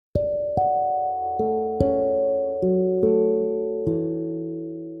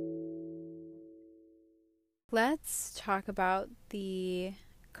talk about the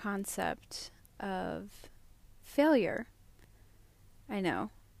concept of failure. I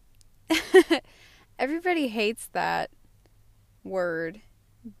know. Everybody hates that word,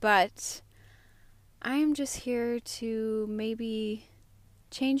 but I am just here to maybe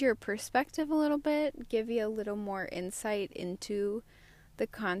change your perspective a little bit, give you a little more insight into the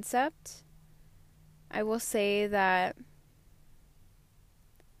concept. I will say that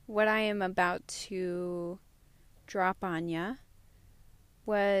what I am about to drop on ya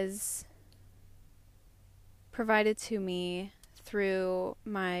was provided to me through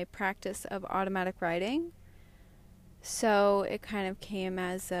my practice of automatic writing. So it kind of came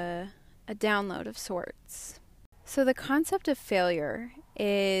as a download of sorts. So the concept of failure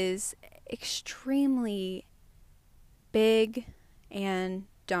is extremely big and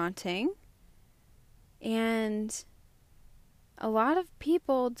daunting, and a lot of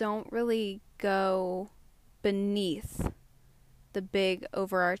people don't really go beneath the big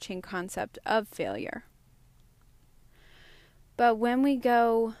overarching concept of failure. But when we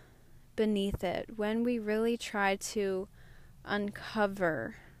go beneath it, when we really try to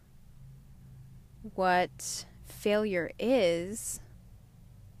uncover what failure is,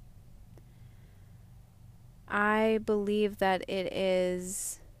 I believe that it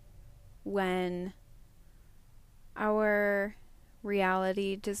is when our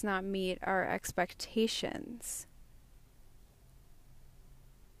reality does not meet our expectations.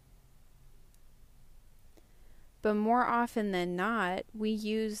 But more often than not, we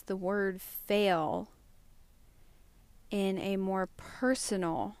use the word fail in a more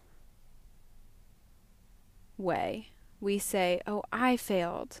personal way. We say, oh, I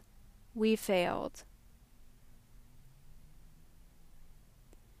failed. We failed.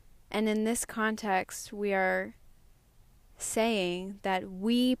 And in this context, we are saying that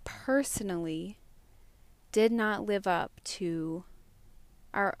we personally did not live up to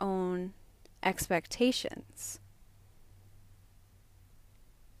our own expectations.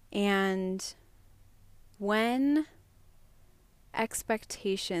 And when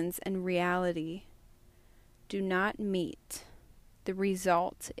expectations and reality do not meet, the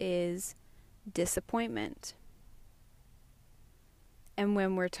result is disappointment. And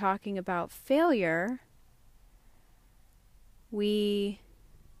when we're talking about failure, when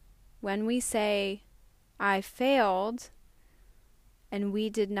we say, I failed, and we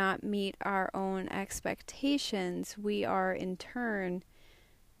did not meet our own expectations, we are in turn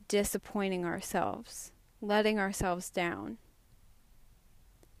disappointing ourselves, letting ourselves down.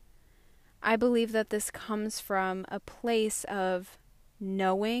 I believe that this comes from a place of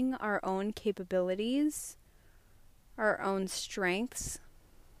knowing our own capabilities, our own strengths,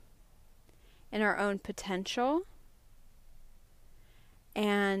 and our own potential.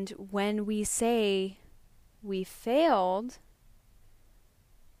 And when we say we failed,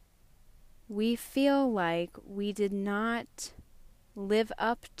 we feel like we did not live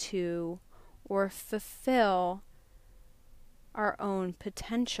up to or fulfill our own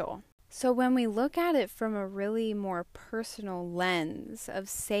potential. So when we look at it from a really more personal lens of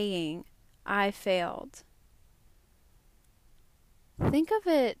saying, I failed, think of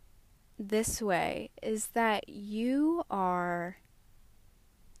it this way, is that you are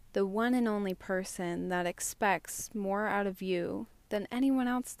the one and only person that expects more out of you than anyone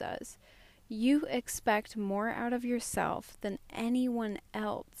else does. You expect more out of yourself than anyone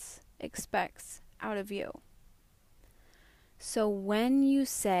else expects out of you. So when you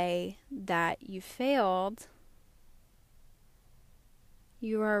say that you failed,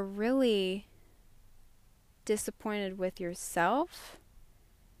 you are really disappointed with yourself.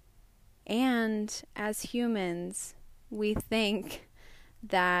 And as humans, we think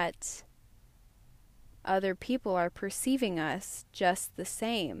that other people are perceiving us just the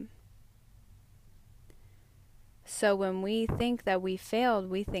same. So when we think that we failed,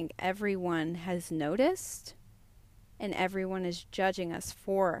 we think everyone has noticed and everyone is judging us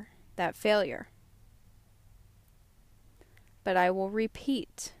for that failure. But I will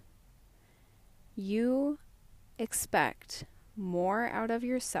repeat, you expect more out of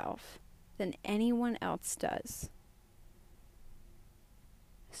yourself than anyone else does.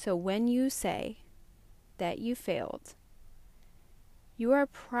 So when you say that you failed, you are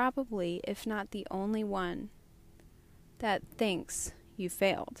probably, if not the only one, that thinks you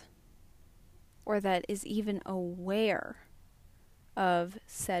failed, or that is even aware of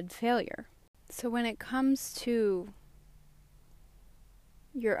said failure. So when it comes to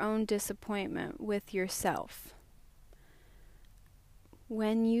your own disappointment with yourself,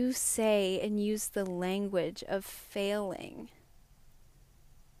 when you say and use the language of failing,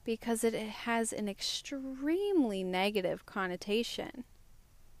 because it has an extremely negative connotation.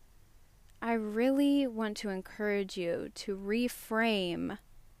 I really want to encourage you to reframe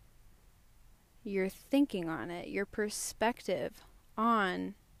your thinking on it, your perspective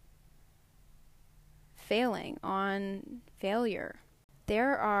on failing, on failure.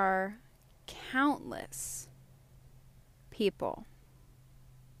 There are countless people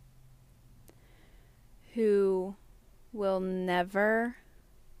who will never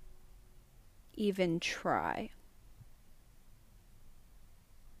even try.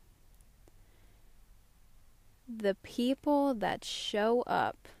 The people that show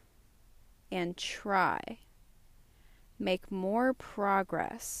up and try make more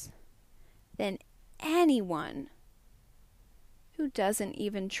progress than anyone who doesn't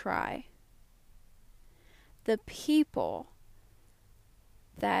even try. The people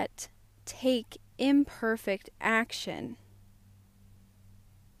that take imperfect action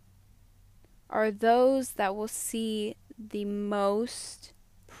are those that will see the most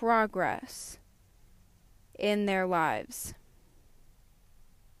progress in their lives.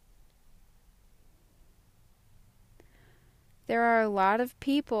 There are a lot of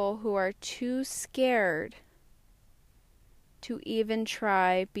people who are too scared to even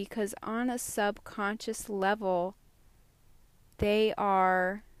try because on a subconscious level, they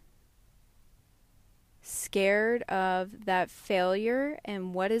are scared of that failure,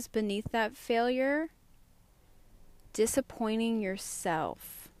 and what is beneath that failure? Disappointing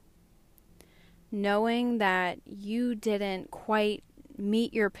yourself. Knowing that you didn't quite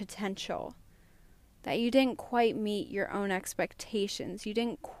meet your potential, that you didn't quite meet your own expectations, you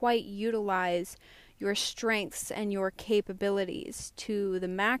didn't quite utilize your strengths and your capabilities to the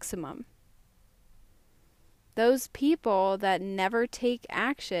maximum. Those people that never take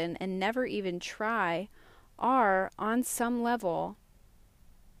action and never even try are, on some level,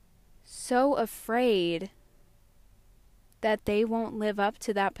 so afraid that they won't live up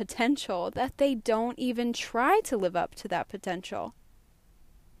to that potential, that they don't even try to live up to that potential.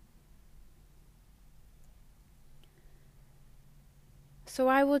 So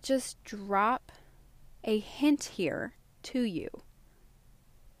I will just drop a hint here to you.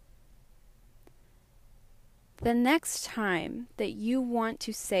 The next time that you want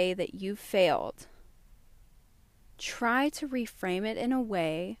to say that you failed, try to reframe it in a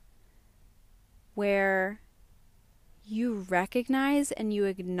way where you recognize and you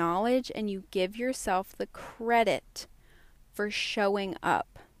acknowledge and you give yourself the credit for showing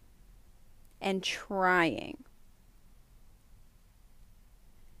up and trying.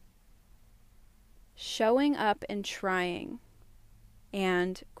 Showing up and trying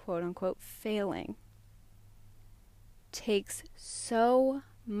and quote unquote failing takes so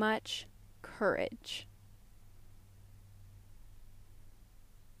much courage.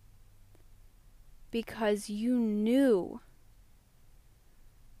 Because you knew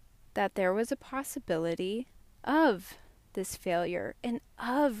that there was a possibility of this failure and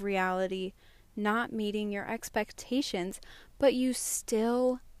of reality not meeting your expectations, but you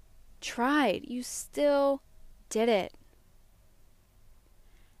still tried. You still did it.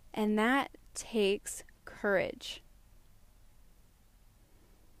 And that takes courage.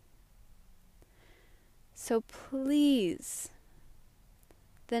 So please,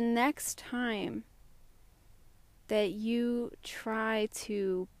 the next time that you try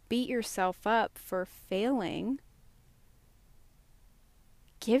to beat yourself up for failing,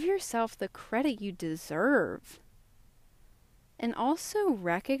 give yourself the credit you deserve. And also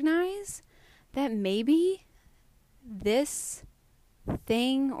recognize that maybe this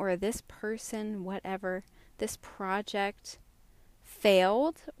thing or this person, whatever, this project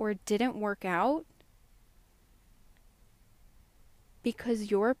failed or didn't work out because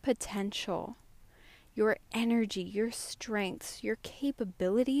your potential, your energy, your strengths, your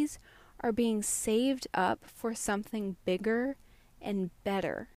capabilities are being saved up for something bigger and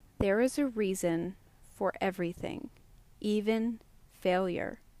better. There is a reason for everything, even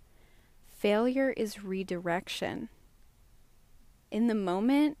failure. Failure is redirection. In the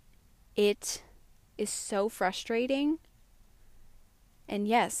moment, it is so frustrating. And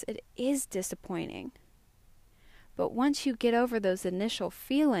yes, it is disappointing. But once you get over those initial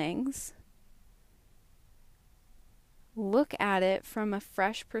feelings, look at it from a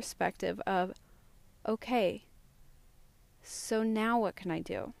fresh perspective of, okay, so now what can I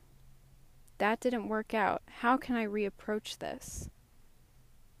do? That didn't work out. How can I reapproach this?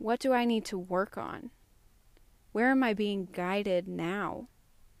 What do I need to work on? Where am I being guided now?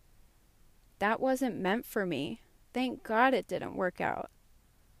 That wasn't meant for me. Thank God it didn't work out.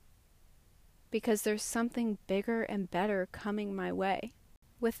 Because there's something bigger and better coming my way.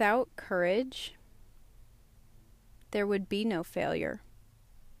 Without courage, there would be no failure.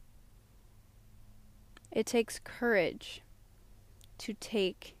 It takes courage to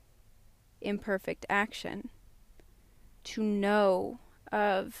take imperfect action, to know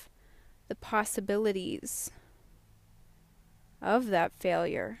of the possibilities of that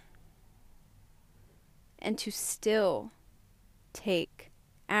failure, and to still take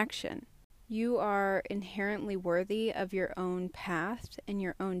action. You are inherently worthy of your own path and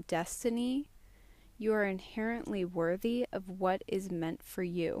your own destiny. You are inherently worthy of what is meant for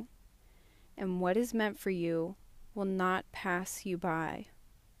you. And what is meant for you will not pass you by.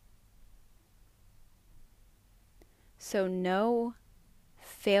 So no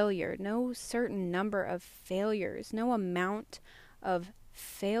failure, no certain number of failures, no amount of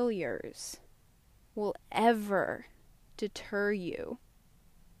failures will ever deter you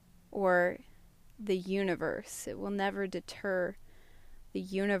or the universe. It will never deter the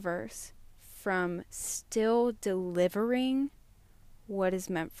universe from still delivering what is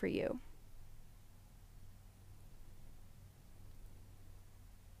meant for you.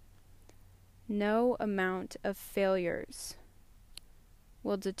 No amount of failures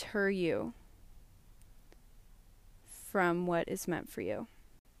will deter you from what is meant for you.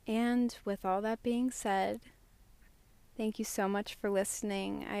 And with all that being said, thank you so much for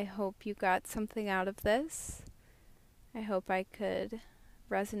listening. I hope you got something out of this. I hope I could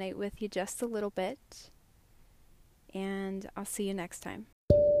resonate with you just a little bit. And I'll see you next time.